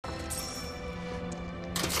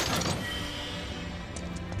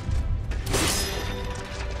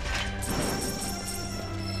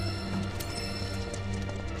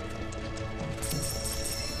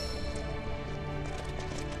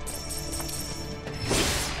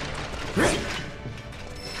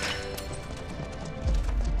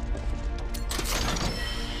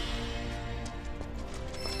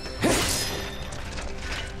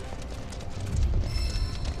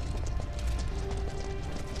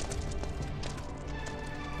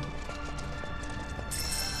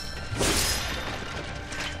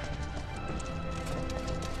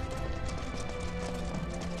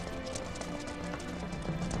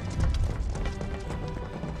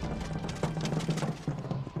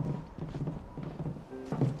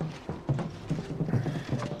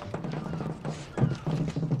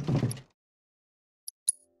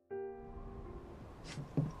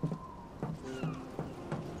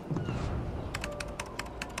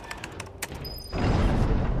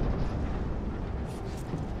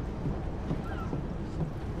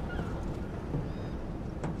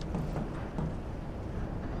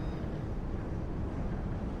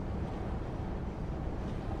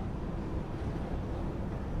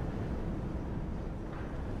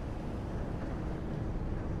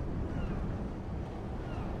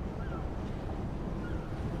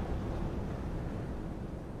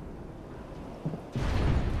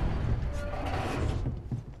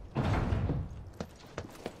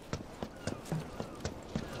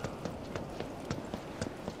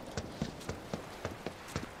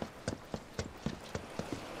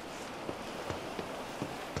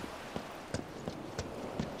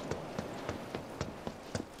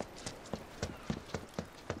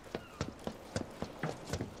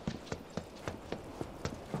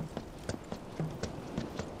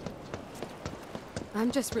I'm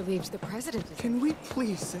just relieved the president is— Can we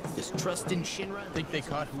please— Is trust in Shinra? Think they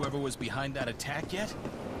caught whoever was behind that attack yet?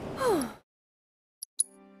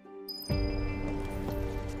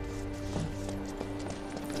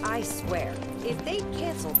 I swear, if they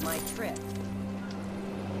canceled my trip...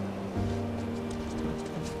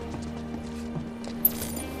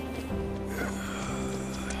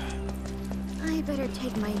 I better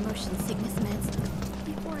take my motion sickness meds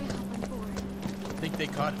before I hop on board. Think they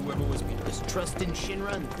caught whoever was behind— Is trust in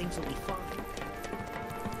Shinra and things will be fine.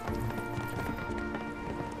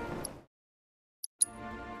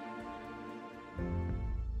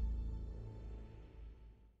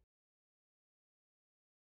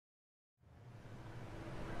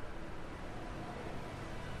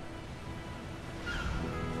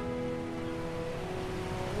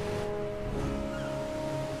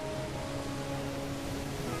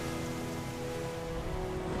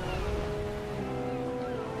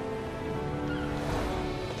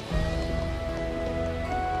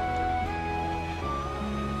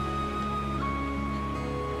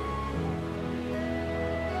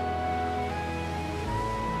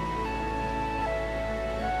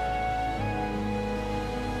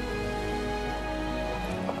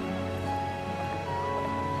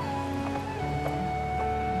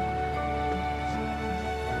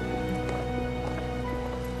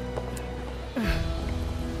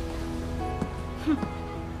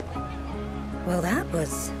 Well, that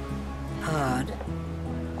was odd.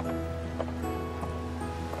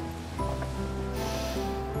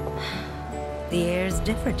 The air's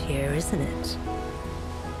different here, isn't it?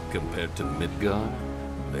 Compared to Midgard,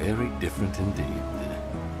 very different indeed.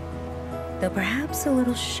 Though perhaps a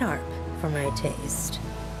little sharp for my taste.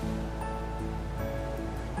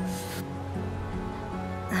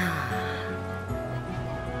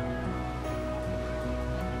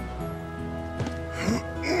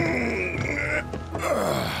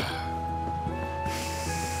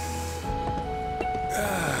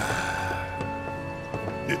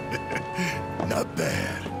 Not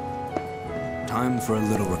bad. Time for a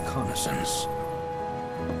little reconnaissance.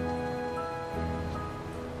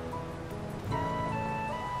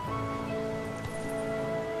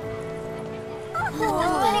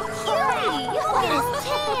 Holy cutie! Look at his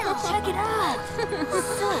tail! Check it out!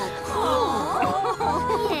 So cool!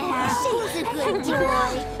 Yeah, she's a good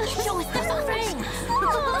boy. Show us those fangs!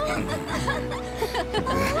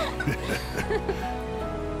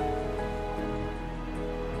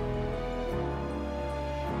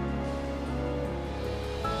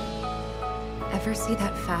 Ever see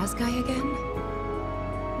that Faz guy again?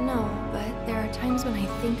 No, but there are times when I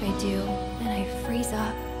think I do, and I freeze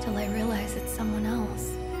up till I realize it's someone else.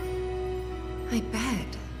 I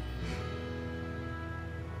bet.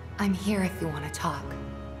 I'm here if you want to talk.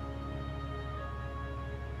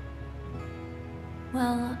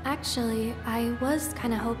 Well, actually, I was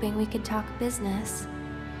kinda hoping we could talk business.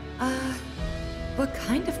 What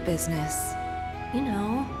kind of business? You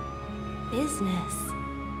know, business.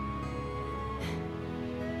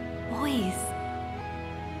 Boys.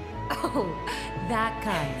 Oh, that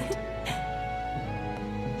kind.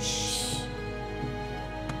 Shh.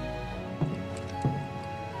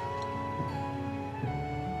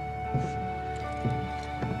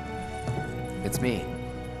 It's me.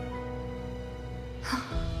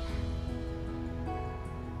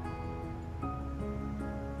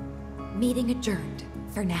 Meeting adjourned,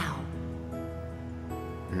 for now.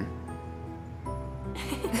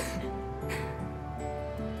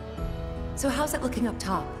 So how's it looking up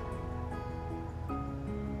top?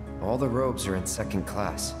 All the robes are in second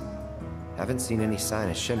class. Haven't seen any sign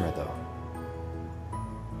of Shinra, though.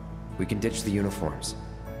 We can ditch the uniforms.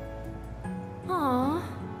 Aww.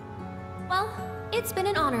 Well, it's been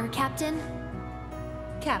an honor, Captain.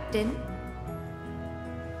 Captain?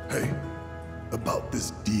 Hey, about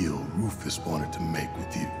this deal Rufus wanted to make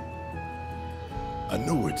with you. I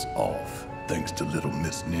know it's off, thanks to Little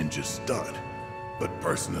Miss Ninja's stunt, but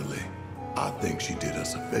personally, I think she did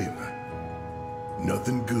us a favor.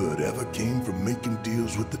 Nothing good ever came from making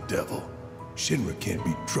deals with the devil. Shinra can't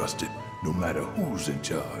be trusted, no matter who's in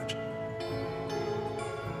charge.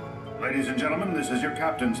 Ladies and gentlemen, this is your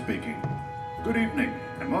captain speaking. Good evening,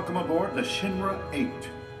 and welcome aboard the Shinra 8.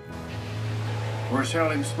 We're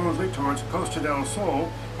sailing smoothly towards Costa del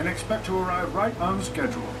Sol and expect to arrive right on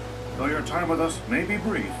schedule. Though your time with us may be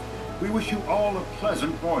brief, we wish you all a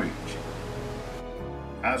pleasant voyage.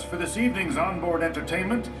 As for this evening's onboard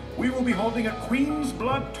entertainment, we will be holding a Queen's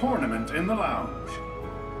Blood tournament in the lounge.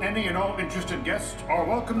 Any and all interested guests are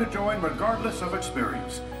welcome to join regardless of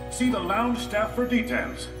experience. See the lounge staff for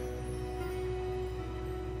details.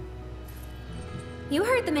 You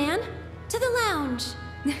heard the man. To the lounge.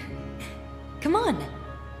 Come on.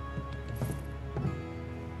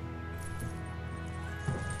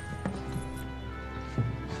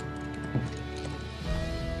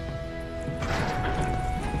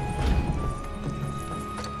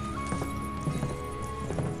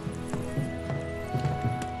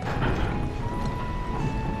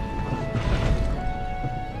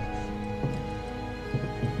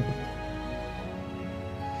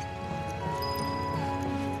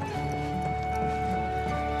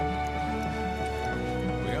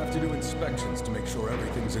 To do inspections to make sure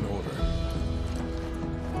everything's in order.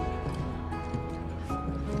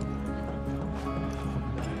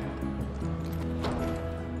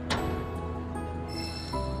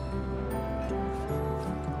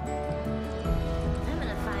 I'm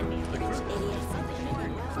gonna find me a rich idiot.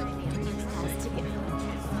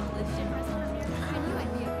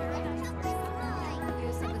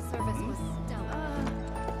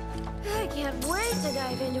 I can't wait to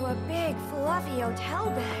dive into a big, fluffy hotel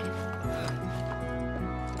bed.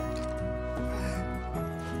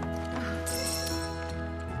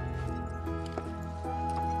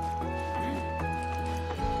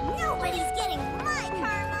 Nobody's getting my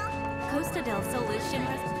caramel. Costa del Sol is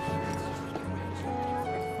Shinra's.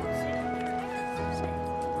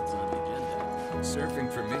 Surfing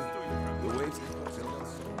for me. The waves.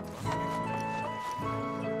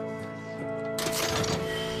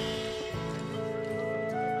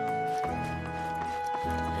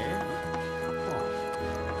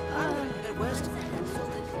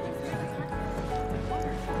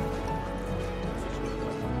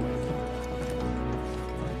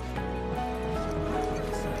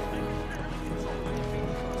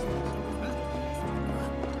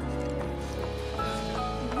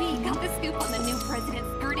 On the new president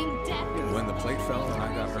skirting death. When the plate fell and I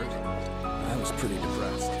got hurt, I was pretty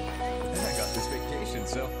depressed. And I got this vacation,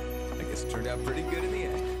 so I guess it turned out pretty good in the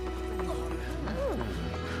end.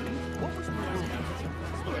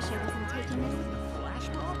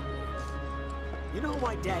 You know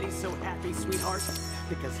why Daddy's so happy, sweetheart?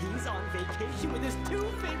 Because he's on vacation with his two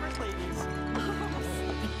favorite ladies.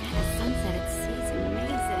 That sunset at sea is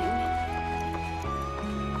amazing.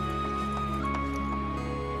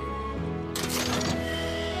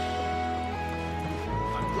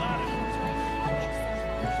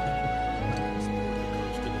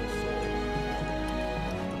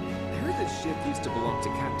 Ship used to belong to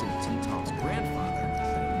Captain T-Tom's grandfather.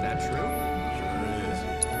 That true? Sure is.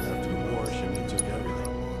 After the war, Shinra took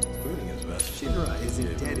everything, including his vessel. Shinra is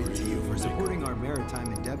indebted to you for supporting our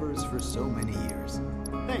maritime endeavors for so many years.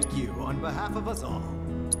 Thank you on behalf of us all.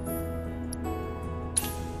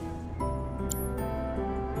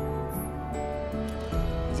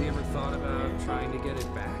 Has he ever thought about trying to get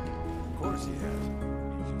it back? Of course he has.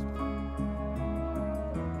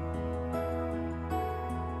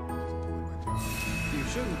 You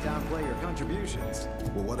shouldn't downplay your contributions.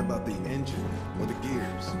 Well, what about the engine or the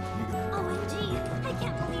gears? OMG, I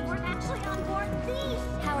can't believe we're actually on board these.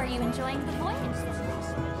 How are you enjoying the voyage?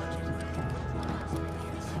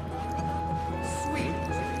 Sweet.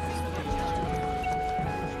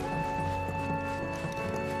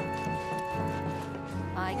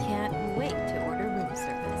 I can't wait to order room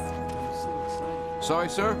service. Sorry,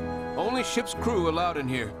 sir. Only ship's crew allowed in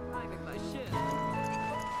here.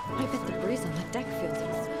 I bet the breeze on the deck feels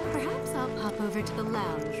it. Perhaps I'll pop over to the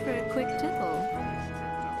lounge for a quick tipple.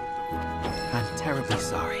 I'm terribly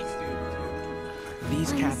sorry.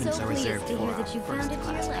 These cabins are reserved for our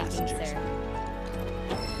first-class passengers.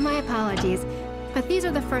 My apologies, but these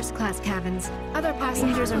are the first-class cabins. Other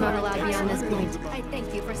passengers are not allowed beyond this point. I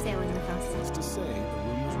thank you for sailing with us. What's to say the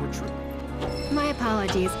rumors were true? My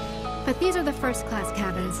apologies, but these are the first-class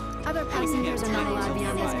cabins. Other passengers are not allowed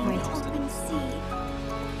beyond this point. Open sea.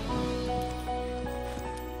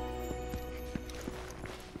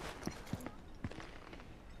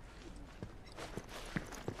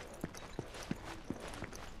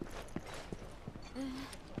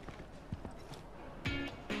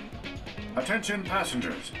 Attention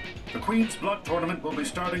passengers. The Queen's Blood Tournament will be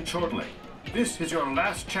starting shortly. This is your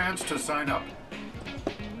last chance to sign up.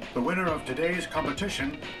 The winner of today's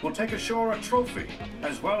competition will take ashore a trophy,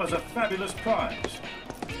 as well as a fabulous prize.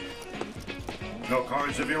 No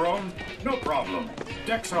cards of your own? No problem.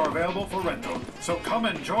 Decks are available for rental, so come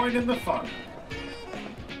and join in the fun.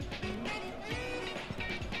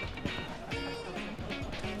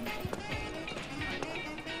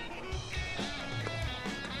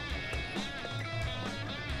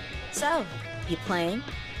 So, you playing?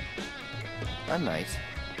 I might.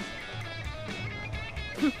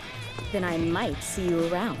 Then I might see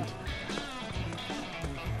you around.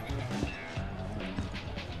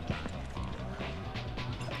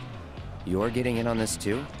 You're getting in on this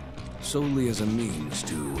too? Solely as a means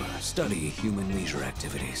to study human leisure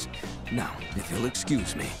activities. Now, if you'll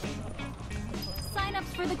excuse me.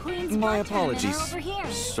 Sign-ups for the Queen's My Blood Tournament apologies, are over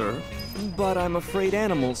here. sir, but I'm afraid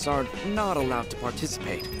animals are not allowed to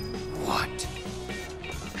participate. What?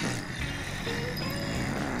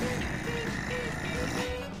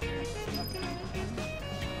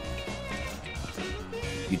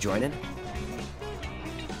 You joining?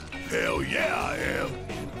 Hell yeah, I am.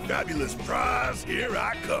 Fabulous prize, here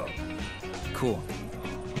I come. Cool.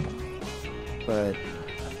 But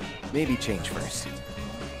maybe change first.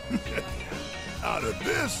 Out of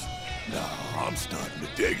this? Nah, I'm starting to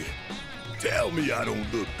dig it. Tell me I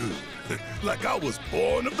don't look good. Like I was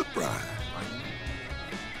born of the bride.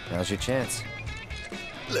 Now's your chance.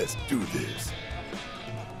 Let's do this.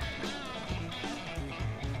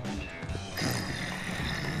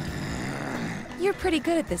 You're pretty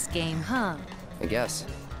good at this game, huh? I guess.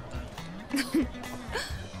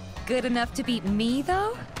 Good enough to beat me,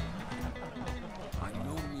 though?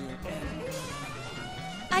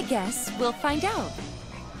 I guess we'll find out.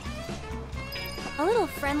 A little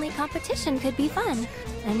friendly competition could be fun.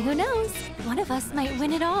 And who knows, one of us might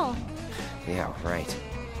win it all. Yeah, right.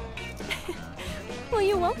 Well,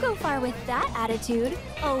 you won't go far with that attitude,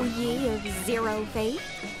 oh ye of zero faith.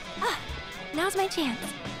 Ah, now's my chance.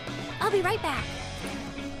 I'll be right back.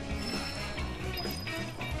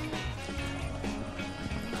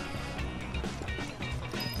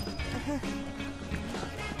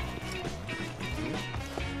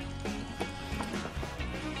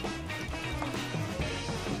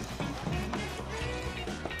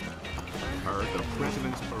 Heard the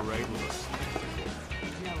President's Parade was a...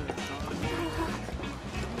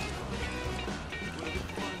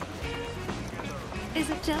 Is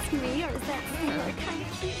it just me, or is that sailor kind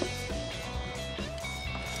of cute?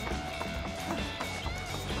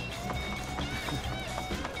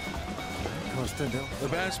 The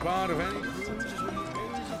best part of any...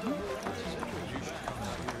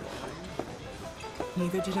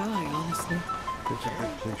 Neither did I, honestly. It's a bit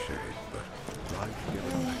cliche, but life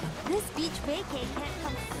This beach vacay can't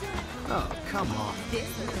come soon. Oh, come on.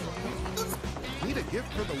 Need a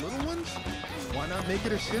gift for the little ones? Why not make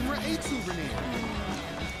it a Shinra 8 souvenir?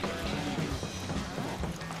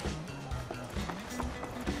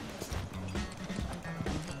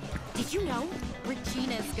 Did you know?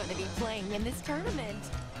 Regina's gonna be playing in this tournament.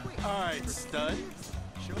 Alright, stud.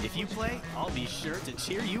 If you play, I'll be sure to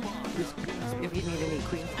cheer you on. If you need any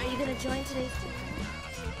queen. Are you gonna join today's team?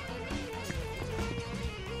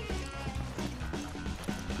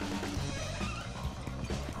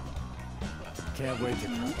 Can't wait to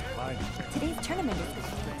find it. Today's tournament is...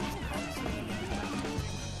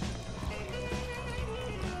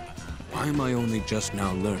 Why am I only just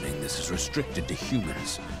now learning this is restricted to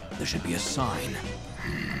humans? There should be a sign.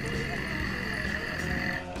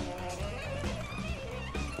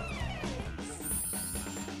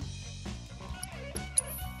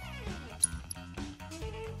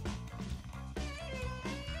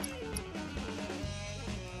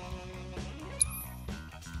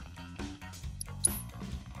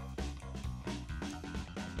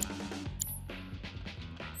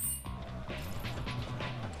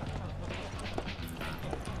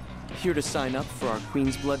 here to sign up for our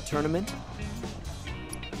Queen's Blood tournament.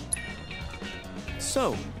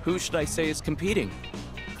 So, who should I say is competing?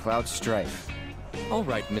 Cloud Strife. All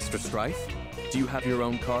right, Mr. Strife. Do you have your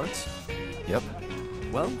own cards? Yep.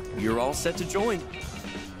 Well, you're all set to join.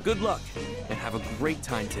 Good luck, and have a great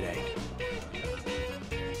time today.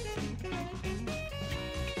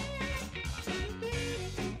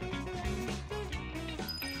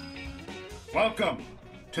 Welcome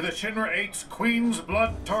to the Shinra 8's Queen's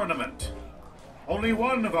Blood Tournament. Only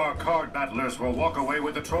one of our card battlers will walk away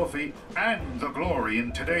with the trophy and the glory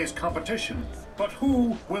in today's competition. But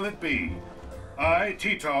who will it be? I,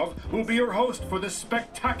 Titov, will be your host for this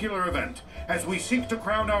spectacular event as we seek to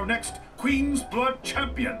crown our next Queen's Blood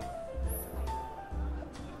champion.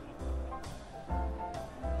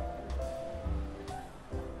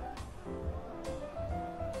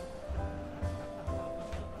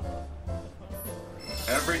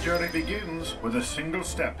 Every journey begins with a single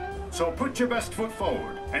step, so put your best foot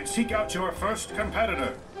forward and seek out your first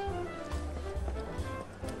competitor.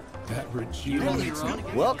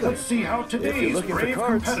 Welcome. Let's see how today's brave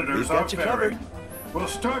competitors are faring. We'll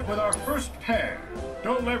start with our first pair.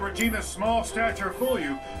 Don't let Regina's small stature fool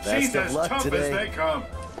you. She's as tough as they come.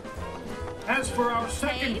 As for our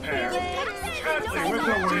second pair, Chadley with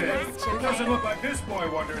the win. Doesn't look like this boy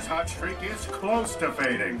wonder's hot streak is close to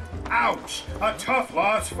fading. Ouch! A tough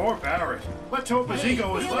loss for Barrett. Let's hope his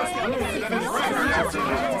ego is less bruised than his record after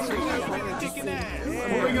that.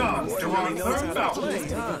 Moving on to our third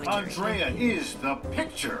bout. Andrea is the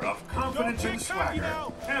picture of confidence and swagger.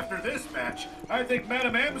 After this match, I think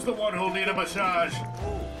Madam M's the one who'll need a massage.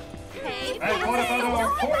 And what about our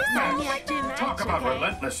fourth match? Talk about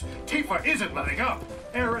relentless. Tifa isn't letting up.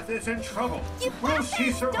 Aerith is in trouble. Will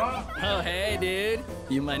she survive? Oh, hey, dude.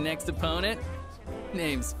 You my next opponent?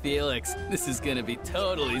 Name's Felix. This is gonna be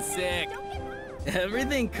totally sick.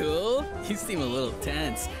 Everything cool? You seem a little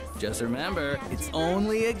tense. Just remember, it's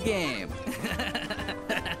only a game.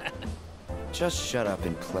 Just shut up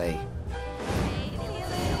and play.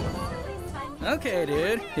 Okay,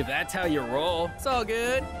 dude. If that's how you roll, it's all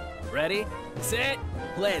good. Ready, set,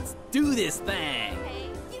 let's do this thing!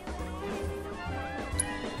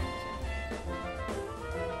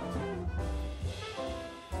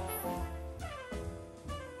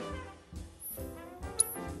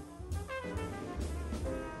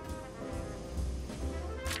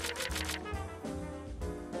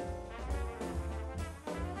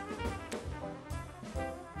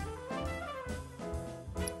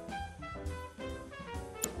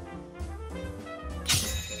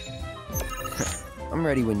 I'm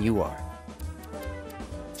ready when you are.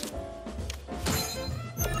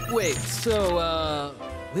 Wait, so,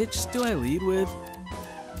 which do I lead with?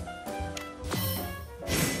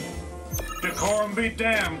 Decorum be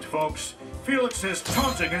damned, folks. Felix is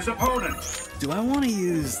taunting his opponent. Do I want to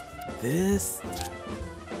use this?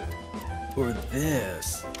 Or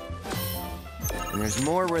this? And there's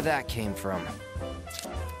more where that came from.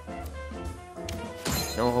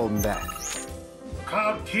 No holding back.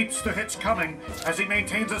 Cloud keeps the hits coming as he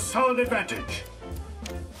maintains a solid advantage.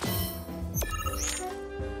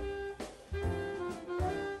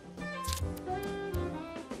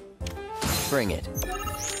 Bring it.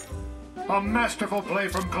 A masterful play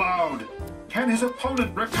from Cloud. Can his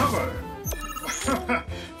opponent recover?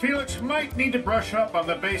 Felix might need to brush up on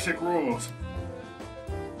the basic rules.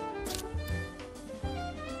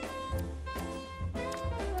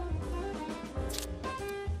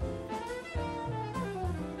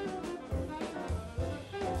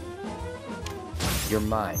 You're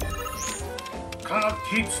mine. Cloud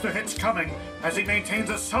keeps the hits coming as he maintains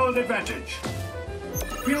a solid advantage.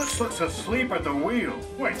 Felix looks asleep at the wheel.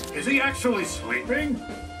 Wait, is he actually sleeping?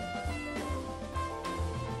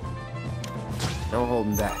 No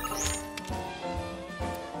holding back.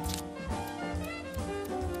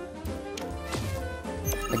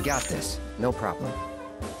 I got this. No problem.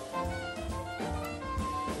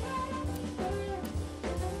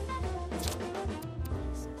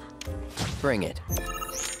 Bring it.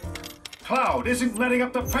 Cloud isn't letting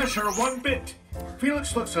up the pressure one bit.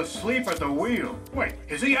 Felix looks asleep at the wheel. Wait,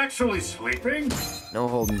 is he actually sleeping? No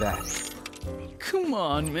holding back. Come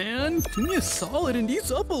on, man. Do me a solid and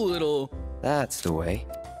ease up a little. That's the way.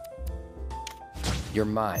 You're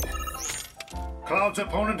mine. Cloud's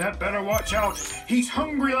opponent had better watch out. He's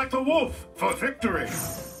hungry like the wolf for victory.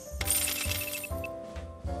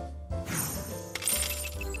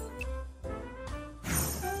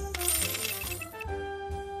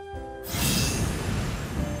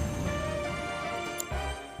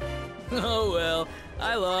 Oh well,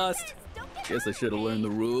 I lost. Guess I should have learned the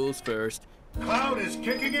rules first. Cloud is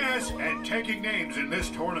kicking ass and taking names in this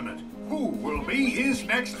tournament. Who will be his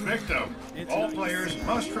next victim? All players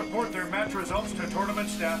must report their match results to tournament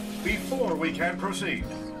staff before we can proceed.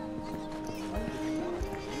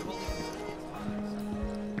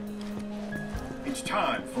 It's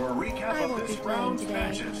time for a recap of this round's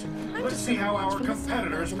matches. Let's see how our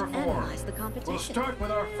competitors perform. We'll start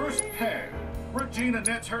with our first pair. Regina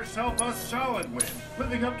nets herself a solid win,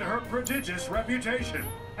 living up to her prodigious reputation.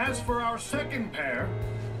 As for our second pair,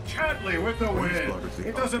 Chadley with the win.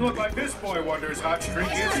 It doesn't look like this boy wonder's hot streak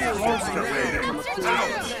is close to fading.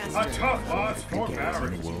 Ouch! A tough loss for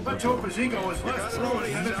Barrett. Let's hope his ego is less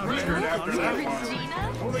bruised than his record after that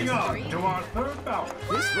one. Moving on to our third bout. A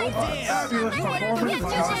fabulous performance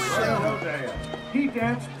by our Fred Rodea. He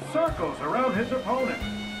danced circles around his opponent.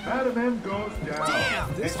 Madam M goes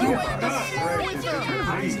down. It's not great.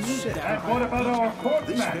 And what about our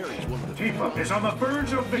fourth match? Tifa is on the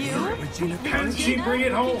verge of victory. Can she bring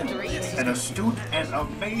it home? An astute and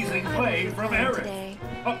amazing play from Eric.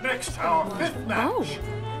 Up next, our fifth match.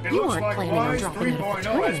 It looks like Wise 3.0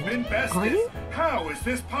 has been bested. How is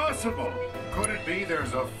this possible? Could it be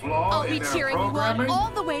there's a flaw in their programming? All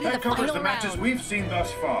the way to That the covers final the matches round. we've seen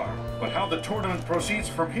thus far. But how the tournament proceeds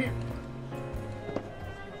from here?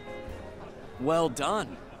 Well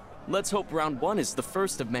done. Let's hope round 1 is the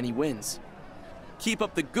first of many wins. Keep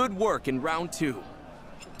up the good work in round 2.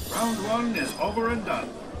 Round 1 is over and done.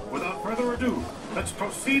 Without further ado, let's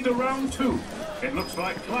proceed to round 2. It looks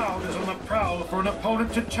like Cloud is on the prowl for an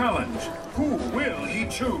opponent to challenge. Who will he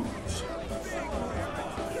choose?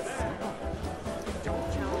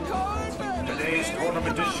 Today's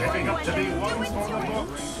tournament is shaping up to be one for the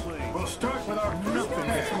books. We'll start with our first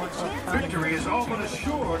pair. Victory is all but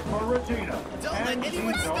assured for Regina. Don't let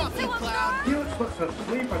anyone stop you, Cloud. Felix looks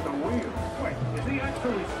asleep at the wheel. Wait, is he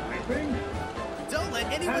actually sleeping? Don't let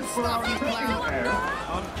anyone As for our stop you, second Cloud. pair,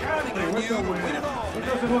 Chadley with the win. It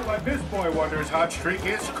doesn't look like this boy wonder's hot streak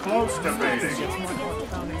is close to fading.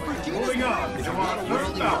 Moving on to our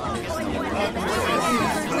third bout.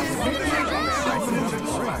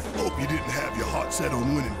 Hope you didn't have your heart set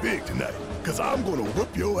on winning big tonight, because I'm going to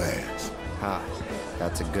whoop your ass. Ha,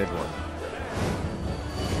 that's a good one.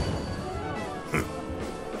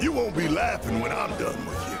 You won't be laughing when I'm done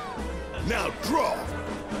with you. Now draw.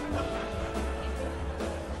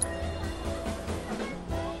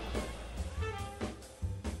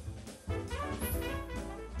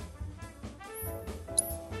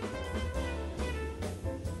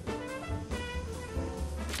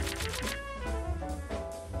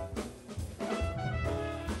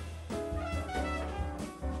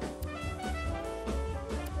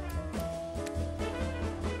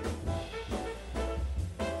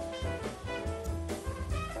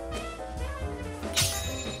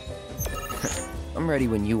 I'm ready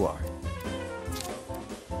when you are.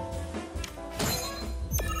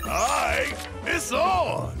 Alright, it's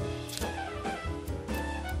on!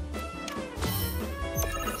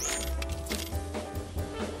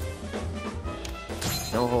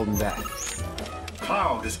 No holding back.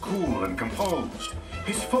 Cloud is cool and composed.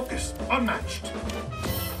 His focus unmatched.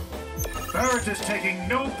 Barrett is taking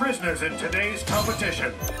no prisoners in today's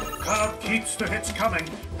competition. Cloud keeps the hits coming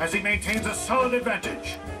as he maintains a solid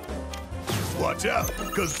advantage. Watch out,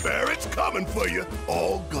 because Barrett's coming for you,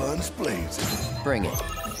 all guns blazing. Bring it.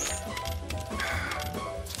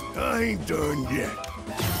 I ain't done yet.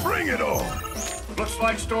 Bring it on! Looks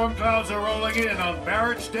like storm clouds are rolling in on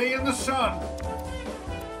Barrett's day in the sun.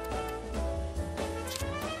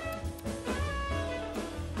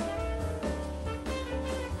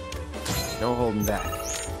 No holding back.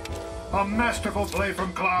 A masterful play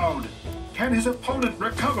from Cloud. Can his opponent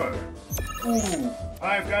recover? Ooh,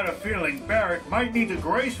 I've got a feeling Barrett might need to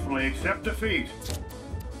gracefully accept defeat.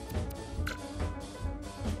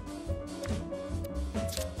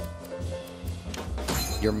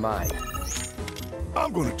 You're mine.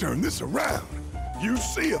 I'm gonna turn this around. You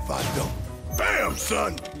see if I don't. Bam,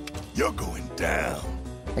 son! You're going down.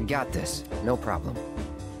 I got this. No problem.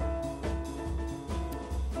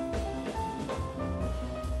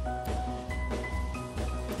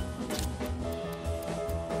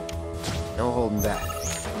 No holding back.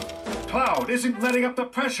 Cloud isn't letting up the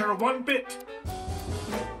pressure one bit.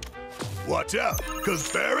 Watch out,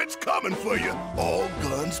 because Barrett's coming for you, all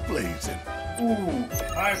guns blazing. Ooh,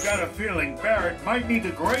 I've got a feeling Barrett might need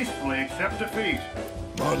to gracefully accept defeat.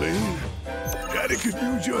 Marlene, Daddy could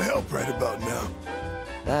use your help right about now.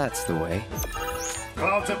 That's the way.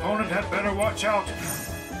 Cloud's opponent had better watch out.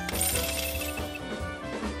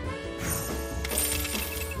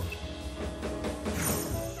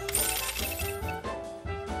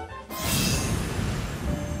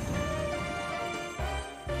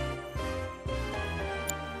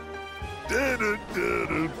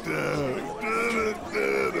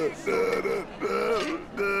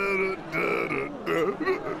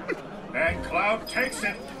 Cloud takes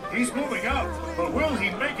it. He's moving up, but will he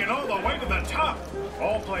make it all the way to the top?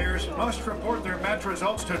 All players must report their match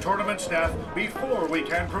results to tournament staff before we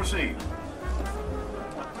can proceed.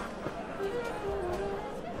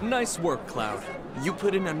 Nice work, Cloud. You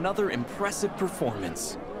put in another impressive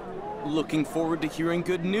performance. Looking forward to hearing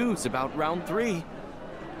good news about round 3.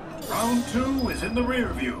 Round 2 is in the rear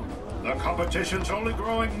view. The competition's only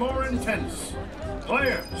growing more intense.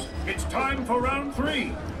 Players, it's time for round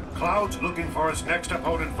 3. Cloud's looking for his next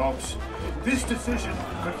opponent, folks. This decision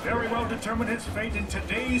could very well determine his fate in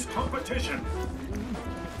today's competition.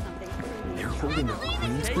 They're holding a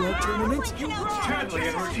Queen's Blood tournament? Chadley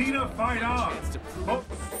and Regina fight on.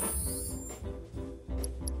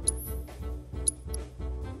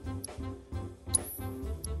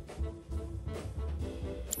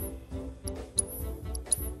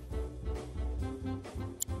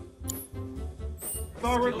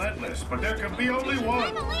 Are relentless, but there can be only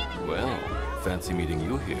one. Well, fancy meeting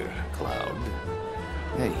you here, Cloud.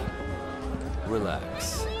 Hey.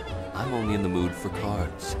 Relax. I'm only in the mood for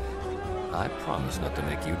cards. I promise not to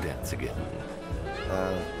make you dance again.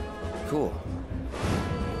 Cool.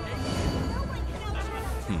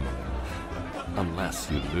 Unless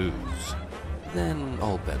you lose, then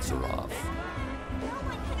all bets are off.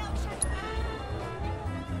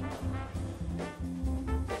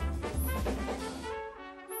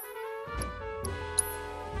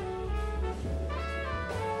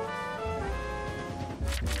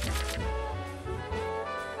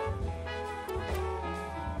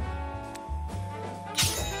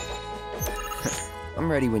 I'm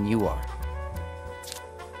ready when you are.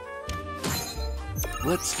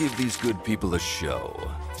 Let's give these good people a show.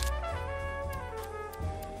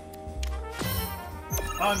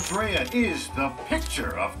 Andrea is the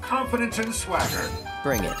picture of confidence and swagger.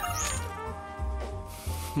 Bring it.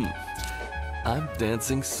 I'm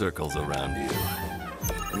dancing circles around you.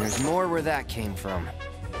 And there's more where that came from.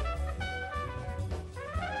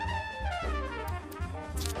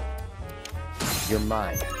 You're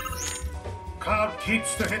mine. Cloud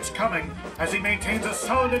keeps the hits coming as he maintains a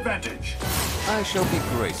solid advantage. I shall be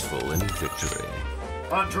graceful in victory.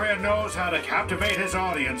 Andrea knows how to captivate his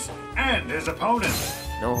audience and his opponent.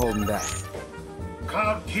 No holding back.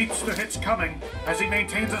 Cloud keeps the hits coming as he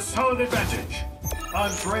maintains a solid advantage.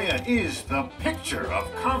 Andrea is the picture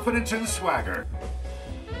of confidence and swagger.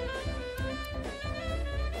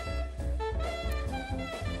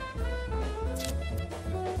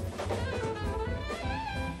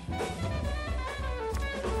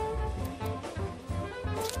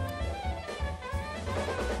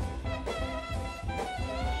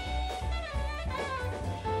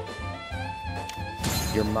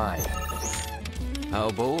 You're mine. How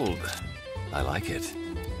bold. I like it.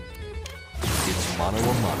 It's mano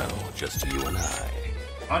a mano, just you and I.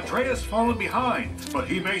 Andrea's fallen behind, but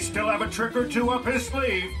he may still have a trick or two up his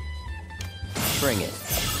sleeve. Bring it.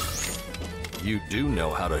 You do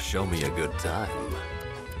know how to show me a good time.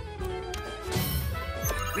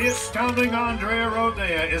 The astounding Andrea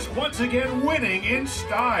Rodea is once again winning in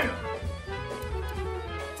style.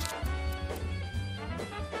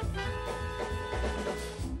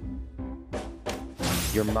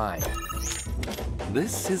 You're mine.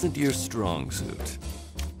 This isn't your strong suit.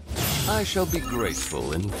 I shall be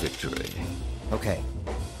graceful in victory. Okay.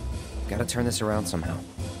 Gotta turn this around somehow.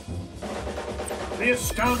 The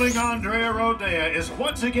astounding Andrea Rodea is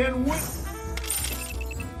once again winning.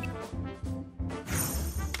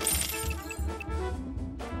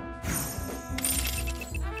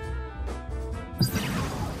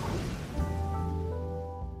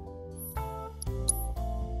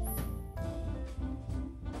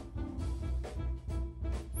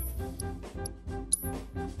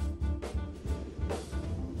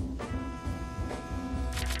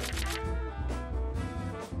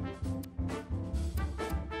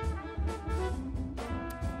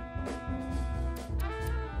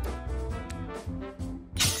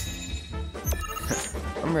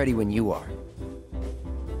 I'm ready when you are.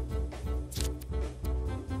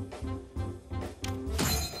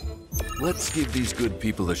 Let's give these good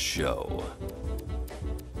people a show.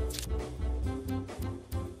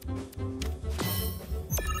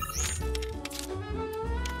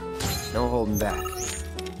 No holding back.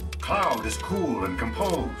 Cloud is cool and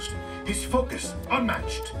composed. His focus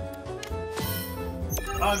unmatched.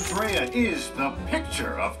 Andrea is the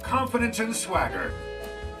picture of confidence and swagger.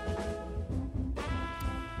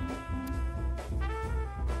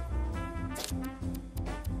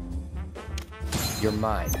 You're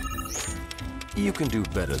mine. You can do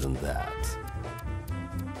better than that.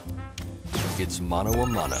 It's mano a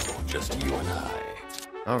mano, just you and I.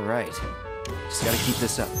 All right. Just gotta keep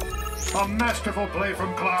this up. A masterful play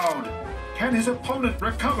from Cloud. Can his opponent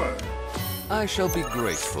recover? I shall be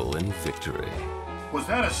graceful in victory. Was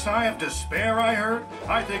that a sigh of despair I heard?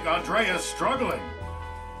 I think Andrea's struggling.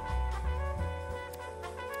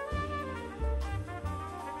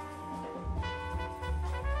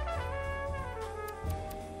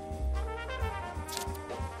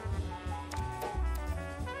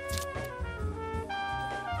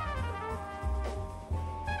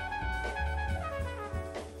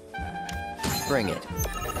 Bring it.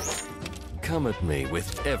 Come at me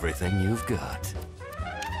with everything you've got.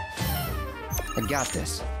 I got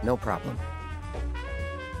this. No problem.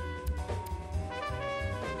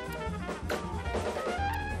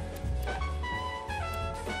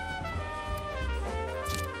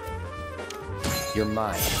 You're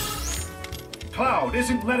mine. Cloud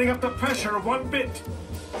isn't letting up the pressure one bit.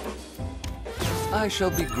 I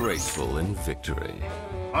shall be graceful in victory.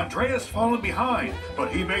 Andrea's fallen behind, but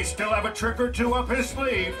he may still have a trick or two up his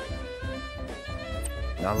sleeve.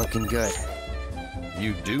 Not looking good.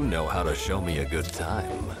 You do know how to show me a good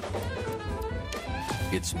time.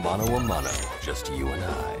 It's mano a mano, just you and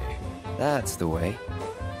I. That's the way.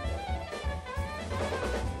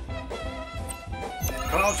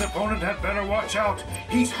 Cloud's opponent had better watch out.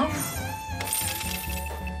 He's hungry.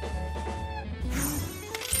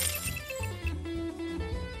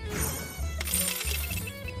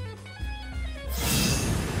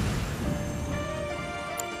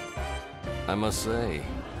 I must say,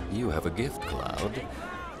 you have a gift, Cloud.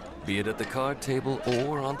 Be it at the card table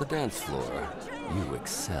or on the dance floor, you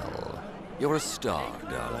excel. You're a star,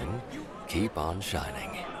 darling. Keep on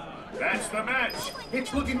shining. That's the match.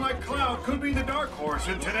 It's looking like Cloud could be the dark horse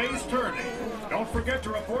in today's tourney. Don't forget to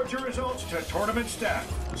report your results to tournament staff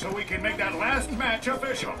so we can make that last match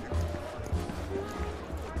official.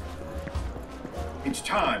 It's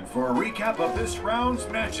time for a recap of this round's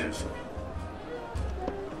matches.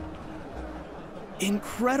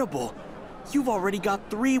 Incredible! You've already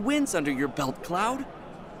got 3 wins under your belt, Cloud.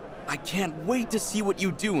 I can't wait to see what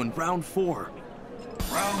you do in round 4.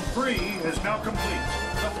 Round 3 is now complete.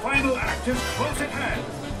 The final act is close at hand.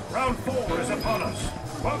 Round 4 is upon us.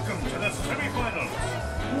 Welcome to the semifinals.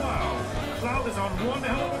 Wow, Cloud is on one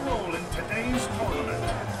hell of a roll in today's tournament.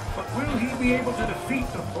 But will he be able to defeat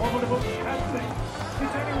the formidable Chadley?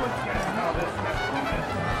 Is anyone's guess how this match will end?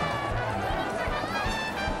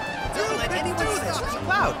 Don't let anyone do this!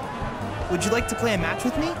 Cloud, would you like to play a match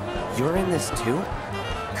with me? You're in this too?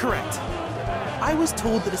 Correct. I was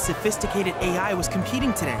told that a sophisticated AI was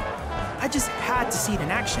competing today. I just had to see it in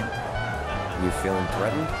action. You feeling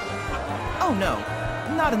threatened? Oh no,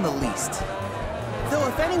 not in the least. Though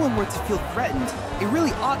if anyone were to feel threatened, it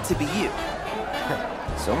really ought to be you.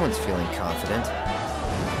 Someone's feeling confident.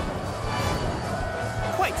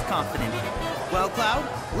 Quite confident. Well, Cloud,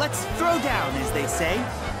 let's throw down, as they say.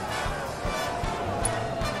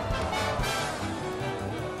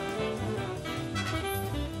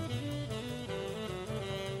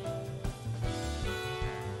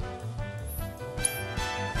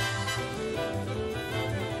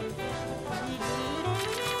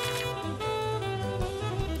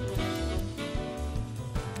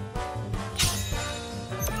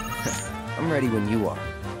 I'm ready when you are.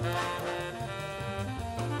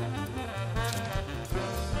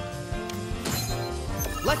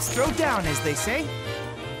 Let's throw down, as they say.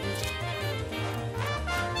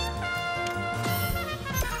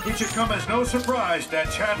 It should come as no surprise that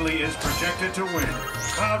Chadley is projected to win.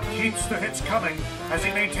 Cloud keeps the hits coming as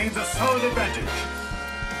he maintains a solid advantage.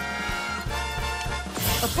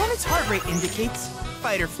 Opponent's heart rate indicates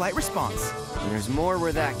fight or flight response. And there's more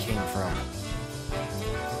where that came from.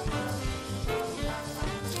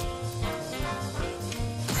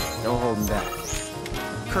 No holding back.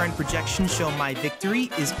 Current projections show my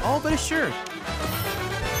victory is all but assured.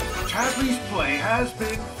 Chadley's play has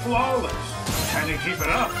been flawless. Can he keep it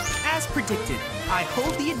up? As predicted, I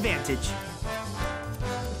hold the advantage.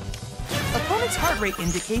 Opponent's heart rate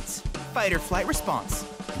indicates fight or flight response.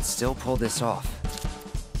 And still pull this off.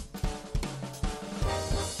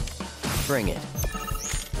 Bring it.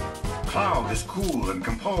 Cloud is cool and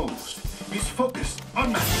composed. He's focused,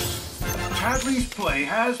 unmatched. Chadley's play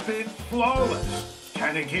has been flawless.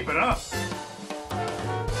 Can he keep it up?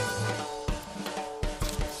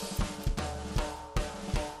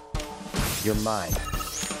 You're mine.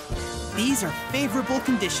 These are favorable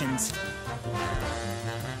conditions.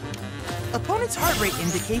 Opponent's heart rate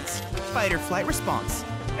indicates fight or flight response.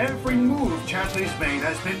 Every move Chadley's made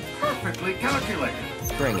has been perfectly calculated.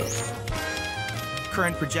 Bring it.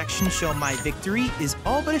 Current projections show my victory is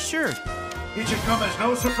all but assured. It should come as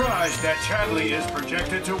no surprise that Chadley is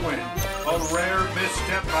projected to win. A rare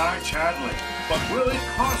misstep by Chadley, but will it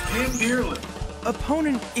cost him dearly?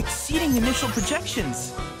 Opponent exceeding initial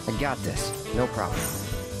projections. I got this. No problem.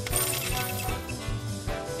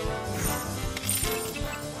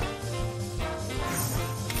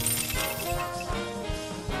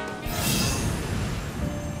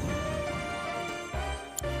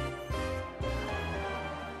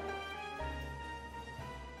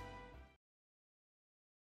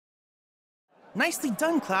 Nicely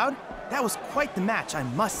done, Cloud. That was quite the match, I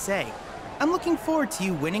must say. I'm looking forward to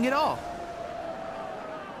you winning it all.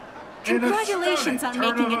 Congratulations on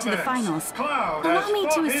making it to the finals. Allow me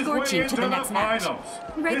to escort you to the next match.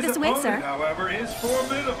 Right this way, sir. However, is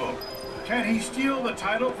formidable. Can he steal the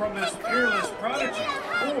title from this fearless prodigy?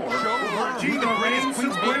 Or will Regina reign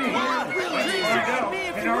supreme? Let's find out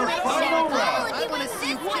in our final round. I want to see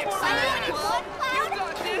you kick some ass.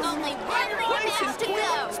 Only one more match to go.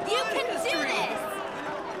 You can do this.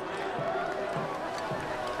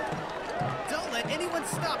 Don't let anyone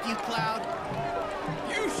stop you, Cloud.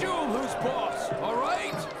 You show him who's boss, all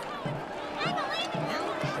right?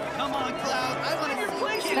 Come on, Cloud. I want to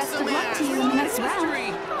see you kick Best some of luck ass. to you in the next round.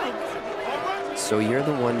 So you're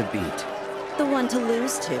the one to beat. The one to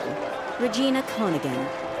lose to. Regina Konigan,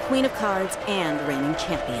 Queen of Cards and reigning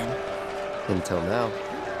champion. Until now.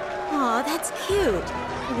 Aw, that's cute.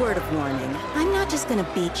 Word of warning, I'm not just gonna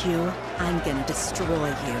beat you, I'm gonna destroy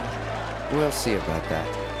you. We'll see about that.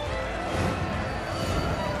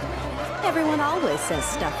 Everyone always says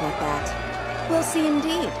stuff like that. We'll see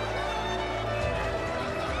indeed.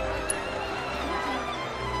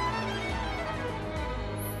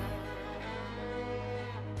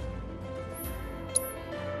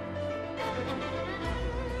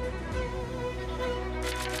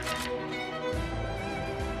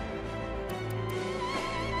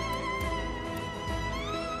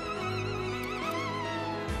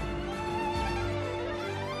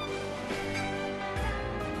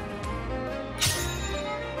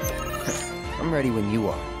 I'm ready when you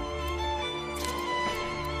are.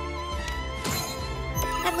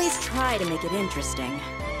 At least try to make it interesting.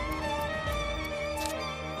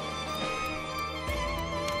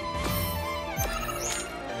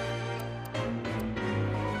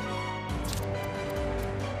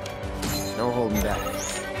 No holding back.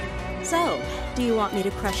 So, do you want me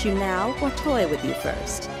to crush you now or toy with you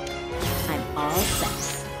first? I'm all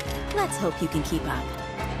set. Let's hope you can keep up.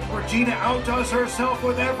 Regina outdoes herself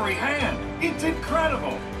with every hand. It's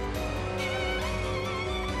incredible.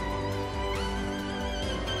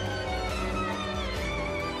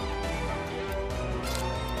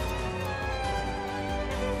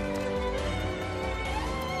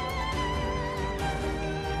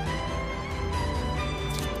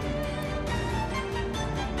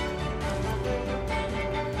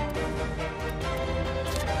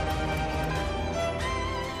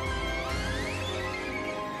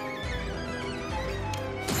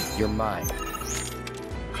 You're mine.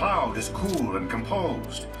 Cloud is cool and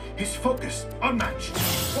composed. His focus unmatched.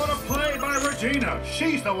 What a play by Regina.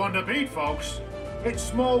 She's the one to beat, folks. It's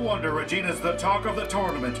small wonder Regina's the talk of the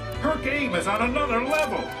tournament. Her game is on another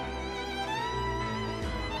level.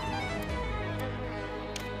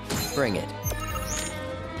 Bring it.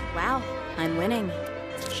 Wow, I'm winning.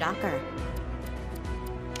 Shocker.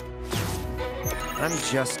 I'm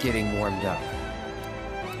just getting warmed up.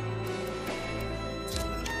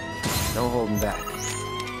 No holding back.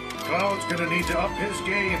 Cloud's gonna need to up his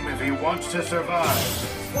game if he wants to survive.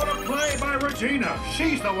 What a play by Regina.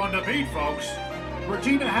 She's the one to beat, folks.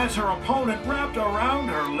 Regina has her opponent wrapped around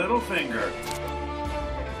her little finger.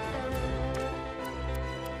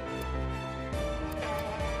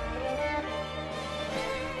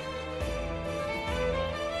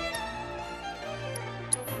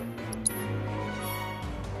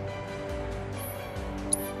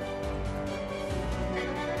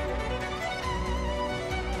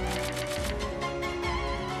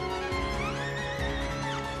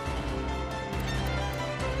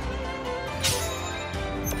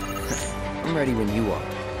 I'm ready when you are.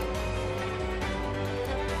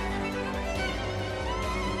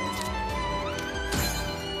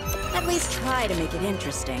 At least try to make it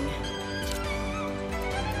interesting.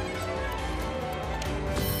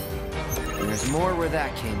 There's more where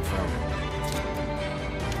that came from.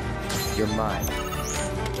 You're mine.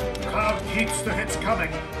 Cloud keeps the hits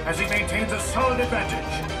coming as he maintains a solid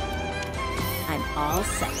advantage. I'm all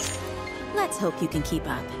set. Let's hope you can keep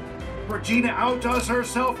up. Regina outdoes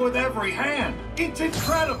herself with every hand. It's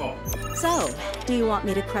incredible. So, do you want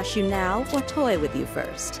me to crush you now or toy with you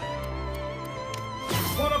first?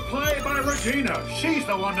 What a play by Regina. She's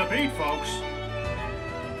the one to beat, folks.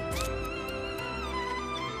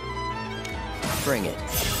 Bring it.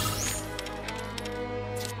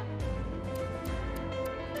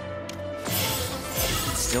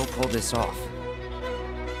 Still pull this off.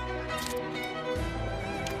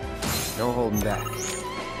 No holding back.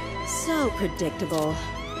 So predictable.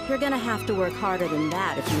 You're gonna have to work harder than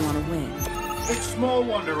that if you want to win. It's small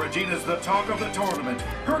wonder Regina's the talk of the tournament.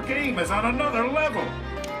 Her game is on another level.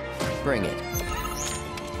 Bring it.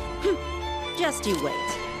 Just you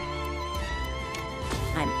wait.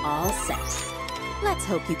 I'm all set. Let's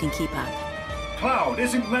hope you can keep up. Cloud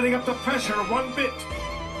isn't letting up the pressure one bit.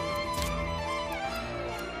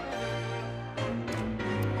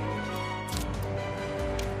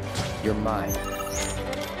 You're mine.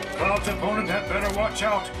 Cloud's opponent had better watch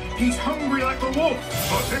out. He's hungry like the wolf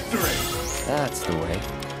for victory. That's the way.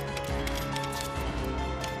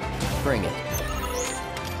 Bring it.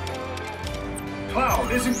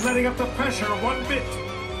 Cloud isn't letting up the pressure one bit.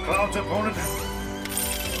 Cloud's opponent...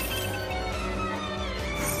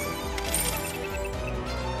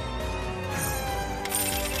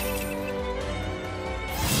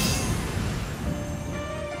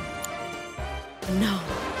 No,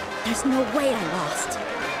 there's no way I lost.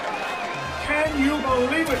 Can you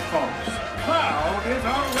believe it, folks? Cloud is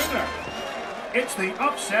our winner. It's the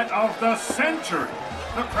upset of the century.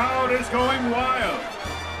 The crowd is going wild.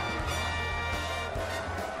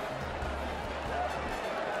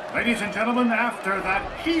 Ladies and gentlemen, after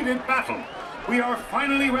that heated battle, we are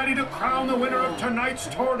finally ready to crown the winner of tonight's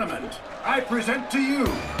tournament. I present to you...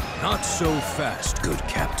 Not so fast, good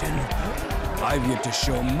captain. I've yet to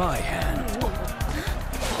show my hand.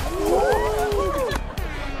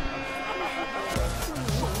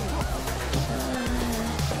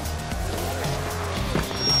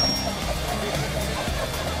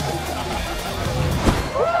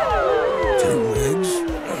 Two legs?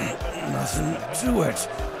 Nothing to it.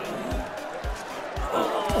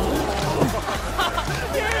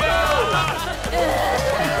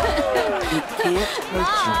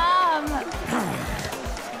 Mom!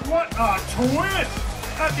 What a twist!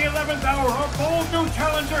 At the 11th hour, a bold new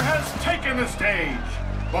challenger has taken the stage.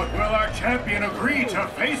 But will our champion agree to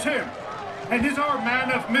face him? And is our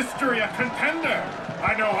man of mystery a contender?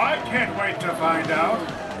 I know I can't wait to find out.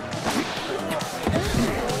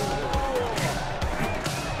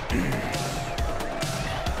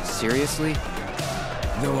 Seriously?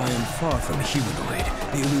 Though I am far from humanoid,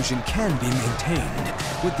 the illusion can be maintained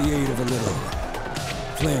with the aid of a little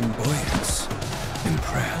flamboyance.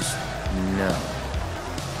 Impressed? No.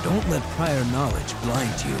 Don't let prior knowledge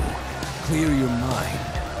blind you. Clear your mind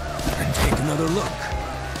and take another look.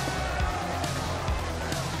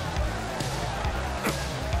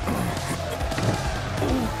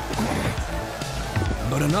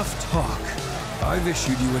 But enough talk. I've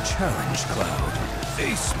issued you a challenge, Cloud.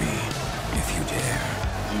 Face me, if you dare.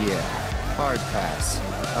 Yeah, hard pass.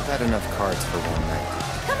 I've had enough cards for one night.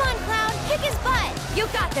 Come on, Cloud, kick his butt! You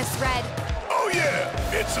got this, Red! Oh yeah,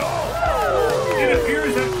 it's all. It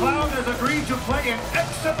appears that Cloud has agreed to play an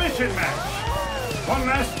exhibition match. One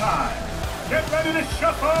last time. Get ready to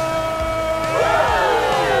shuffle!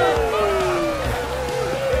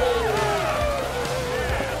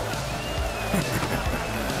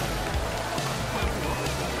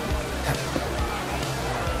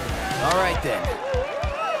 All right then.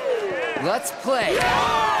 Let's play!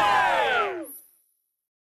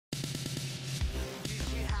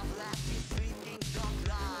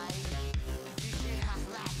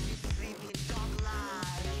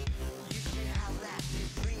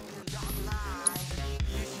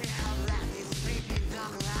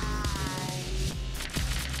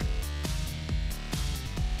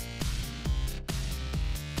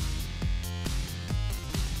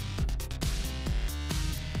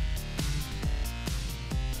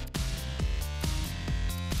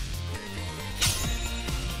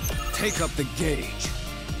 Take up the gauge.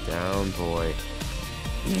 Down, boy.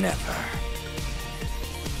 Never.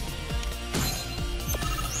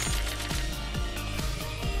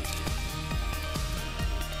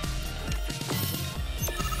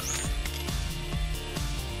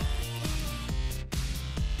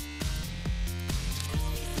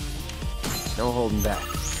 No holding back.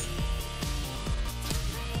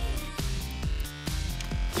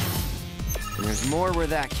 And there's more where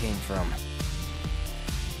that came from.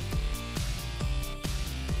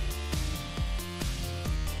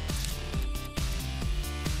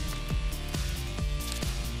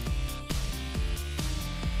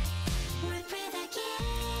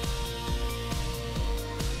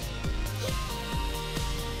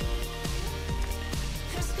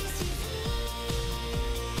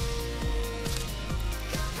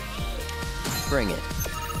 Bring it.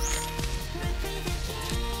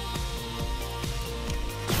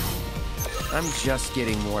 I'm just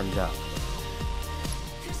getting warmed up.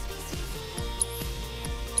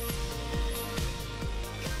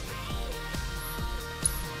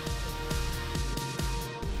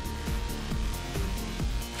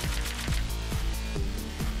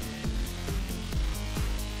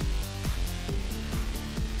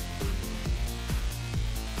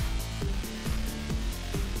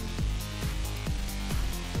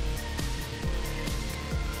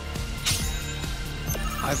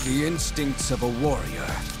 I've the instincts of a warrior.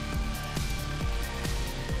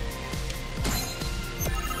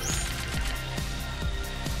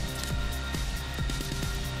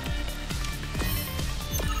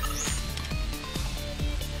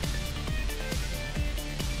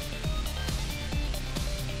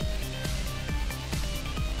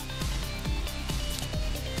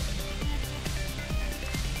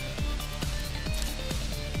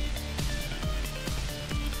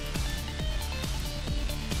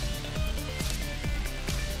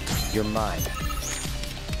 You're mine.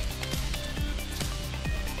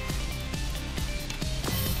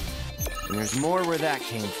 And there's more where that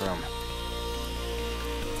came from.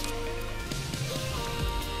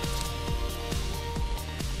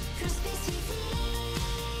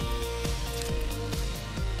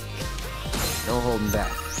 No holding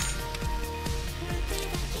back.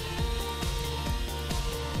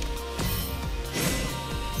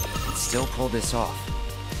 Can still pull this off.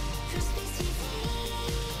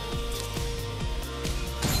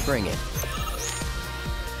 Bring it.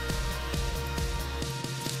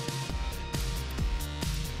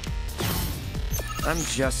 I'm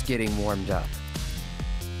just getting warmed up.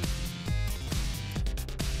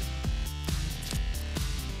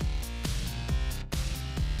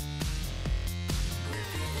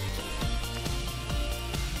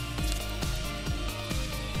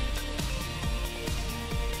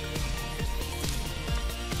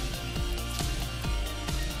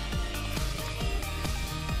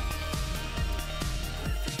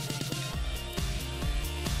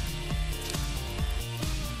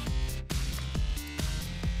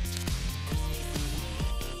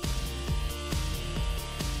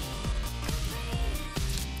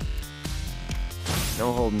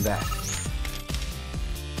 No holding back.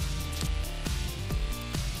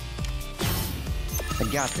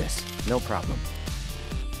 I got this. No problem.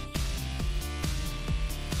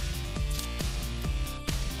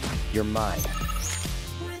 You're mine.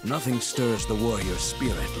 Nothing stirs the warrior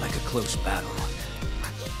spirit like a close battle.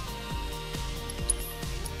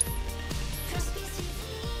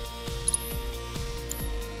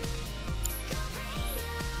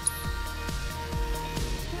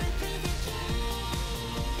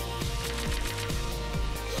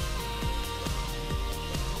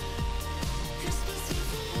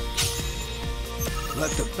 Let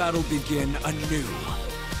the battle begin anew.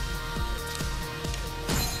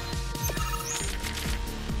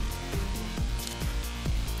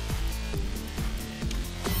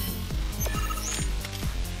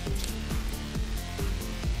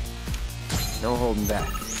 No holding back.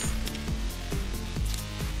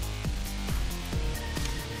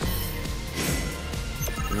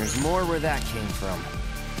 And there's more where that came from.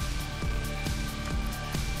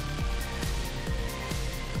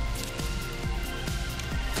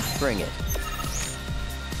 Bring it.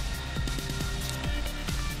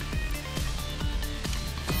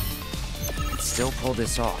 Can still pull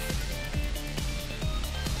this off.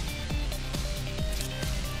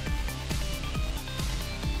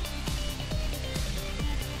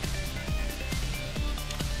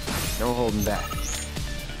 No holding back.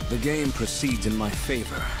 The game proceeds in my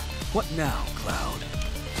favor. What now, Cloud?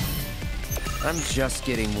 I'm just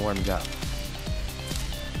getting warmed up.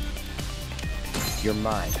 You're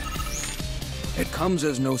mine. It comes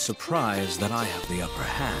as no surprise that I have the upper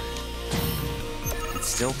hand. Can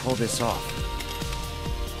still pull this off.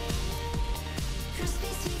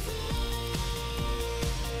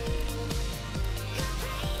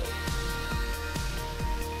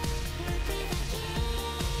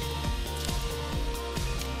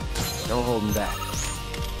 No holding back.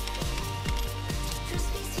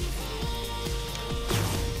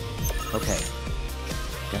 Okay.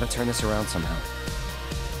 Gotta turn this around somehow.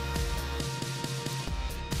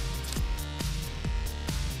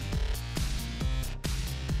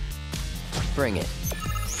 Bring it.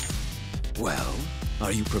 Well,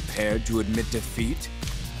 are you prepared to admit defeat?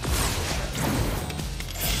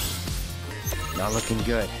 Not looking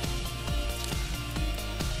good.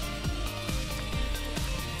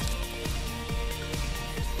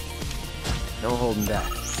 No holding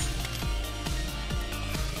back.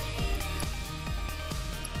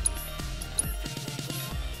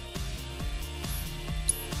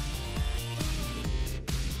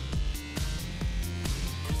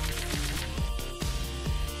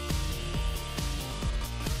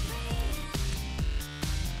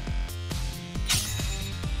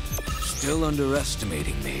 still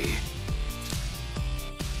underestimating me.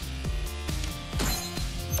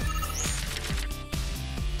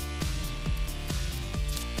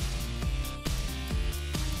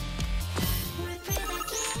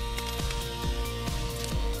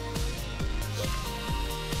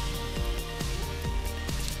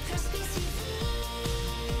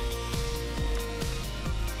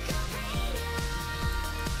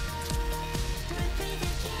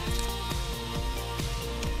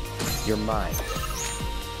 You're mine.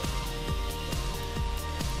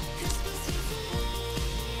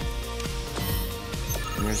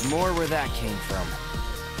 And there's more where that came from.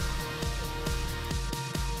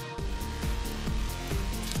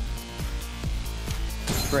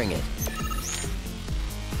 Bring it.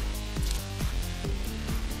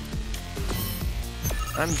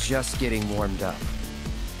 I'm just getting warmed up.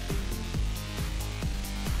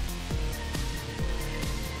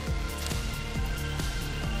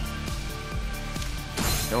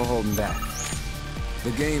 No holding back.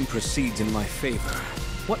 The game proceeds in my favor.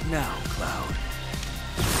 What now, Cloud?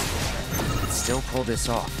 Still pull this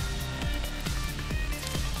off.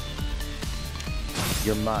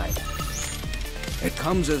 You're mine. It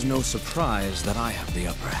comes as no surprise that I have the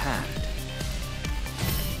upper hand.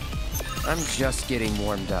 I'm just getting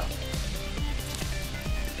warmed up.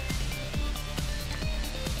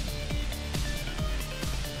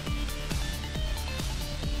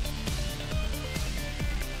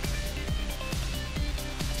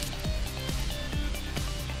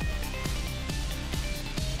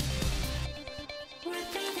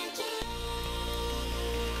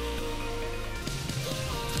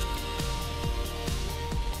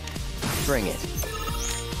 Bring it.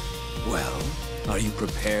 Well, are you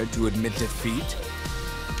prepared to admit defeat?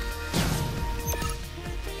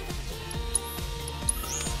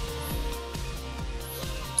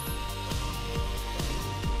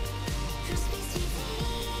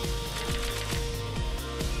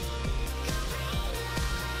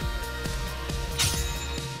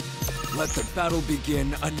 Let the battle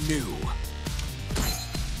begin anew.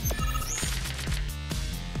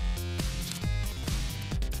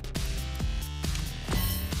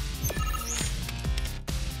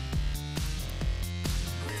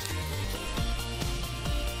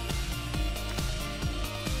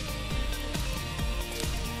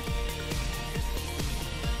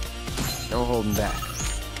 No holding back.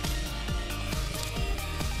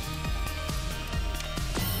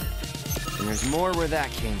 And there's more where that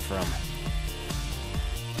came from.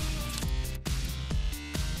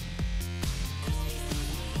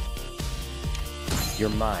 You're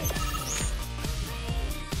mine.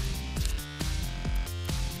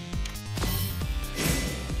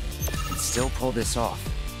 And still pull this off.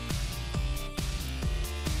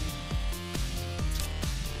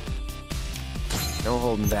 No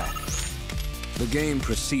holding back. The game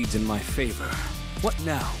proceeds in my favor. What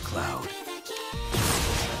now, Cloud?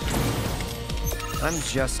 I'm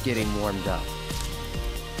just getting warmed up.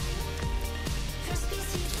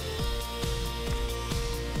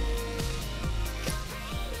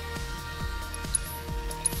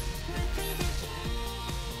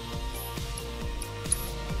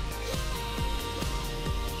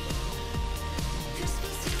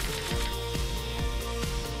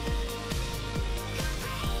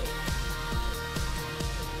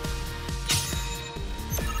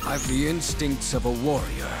 I've the instincts of a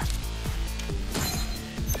warrior.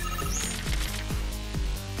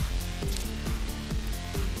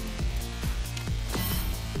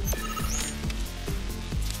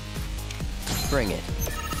 Bring it.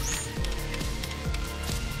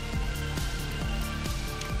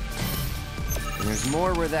 And there's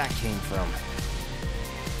more where that came from.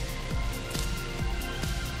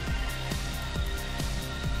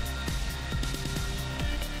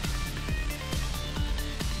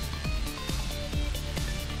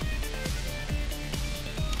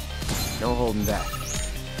 No holding back.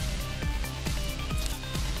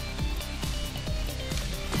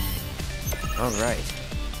 All right.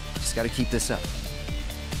 Just gotta keep this up.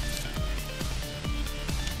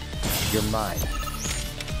 You're mine.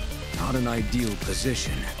 Not an ideal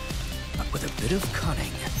position, but with a bit of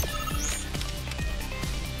cunning.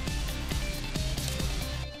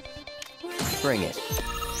 Bring it.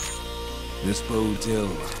 This bodes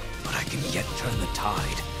ill, but I can yet turn the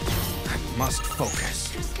tide. I must focus.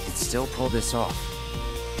 And still pull this off.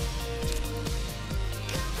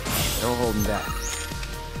 No holding back.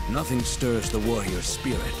 Nothing stirs the warrior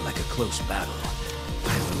spirit like a close battle.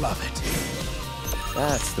 I love it.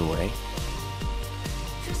 That's the way.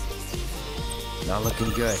 Not looking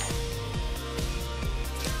good.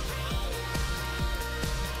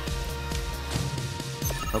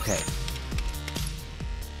 Okay,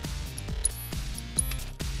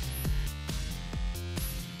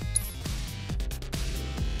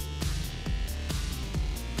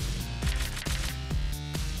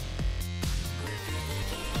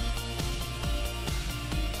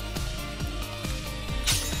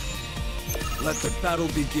 Let the battle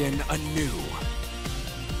begin anew.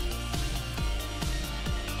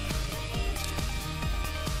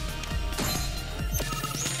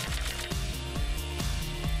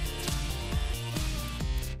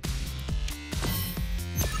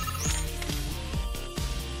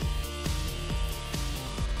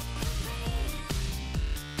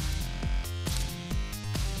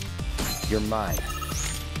 You're mine.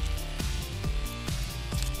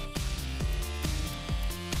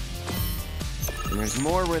 And there's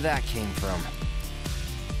more where that came from.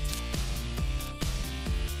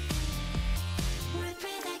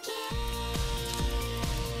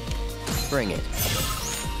 Bring it.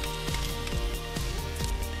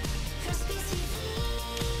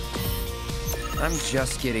 I'm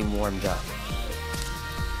just getting warmed up.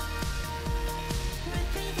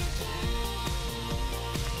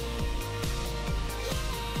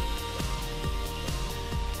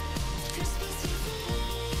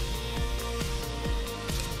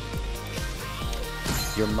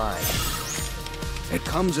 You're mine. It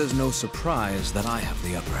comes as no surprise that I have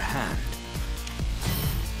the upper hand.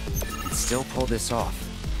 Can still pull this off.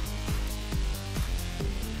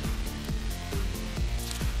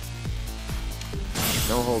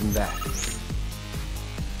 No holding back.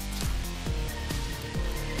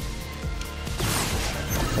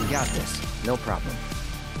 I got this. No problem.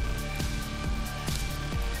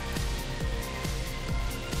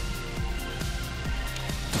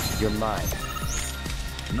 You're mine.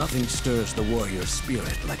 Nothing stirs the warrior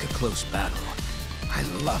spirit like a close battle. I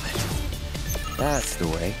love it. That's the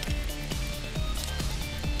way.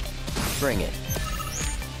 Bring it.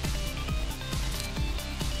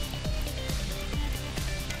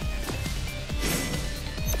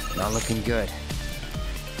 Not looking good.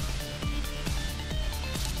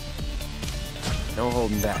 No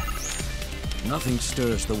holding back. Nothing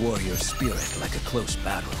stirs the warrior spirit like a close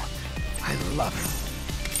battle. I love it.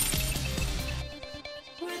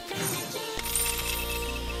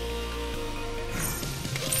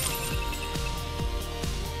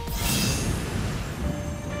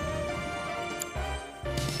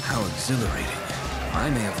 How exhilarating. I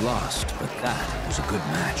may have lost, but that was a good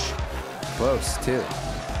match. Close, too.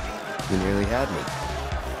 You nearly had me.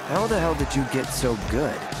 How the hell did you get so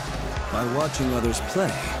good? By watching others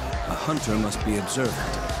play, a hunter must be observant.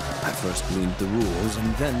 I first gleaned the rules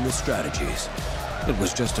and then the strategies. It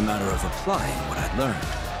was just a matter of applying what I'd learned.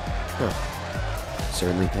 Huh.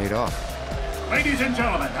 Certainly paid off. Ladies and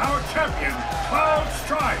gentlemen, our champion, Cloud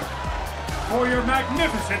Strife. For your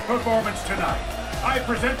magnificent performance tonight, I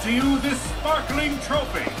present to you this sparkling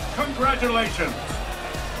trophy. Congratulations.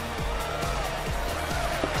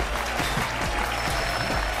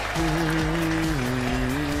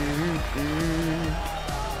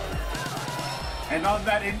 And on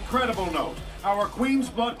that incredible note, our Queen's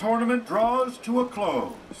Blood tournament draws to a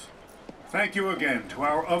close. Thank you again to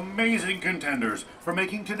our amazing contenders for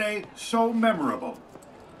making today so memorable.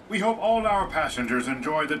 We hope all our passengers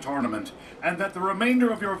enjoy the tournament and that the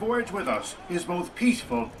remainder of your voyage with us is both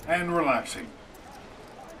peaceful and relaxing.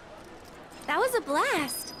 That was a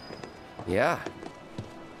blast. Yeah.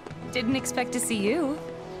 Didn't expect to see you.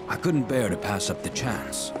 I couldn't bear to pass up the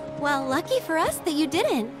chance. Well, lucky for us that you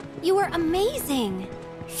didn't. You were amazing.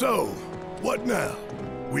 So, what now?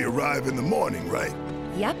 We arrive in the morning, right?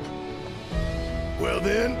 Yep. Well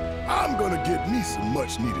then, I'm gonna get me some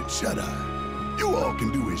much-needed shut-eye. You all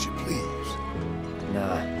can do as you please.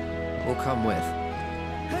 Nah, we'll come with.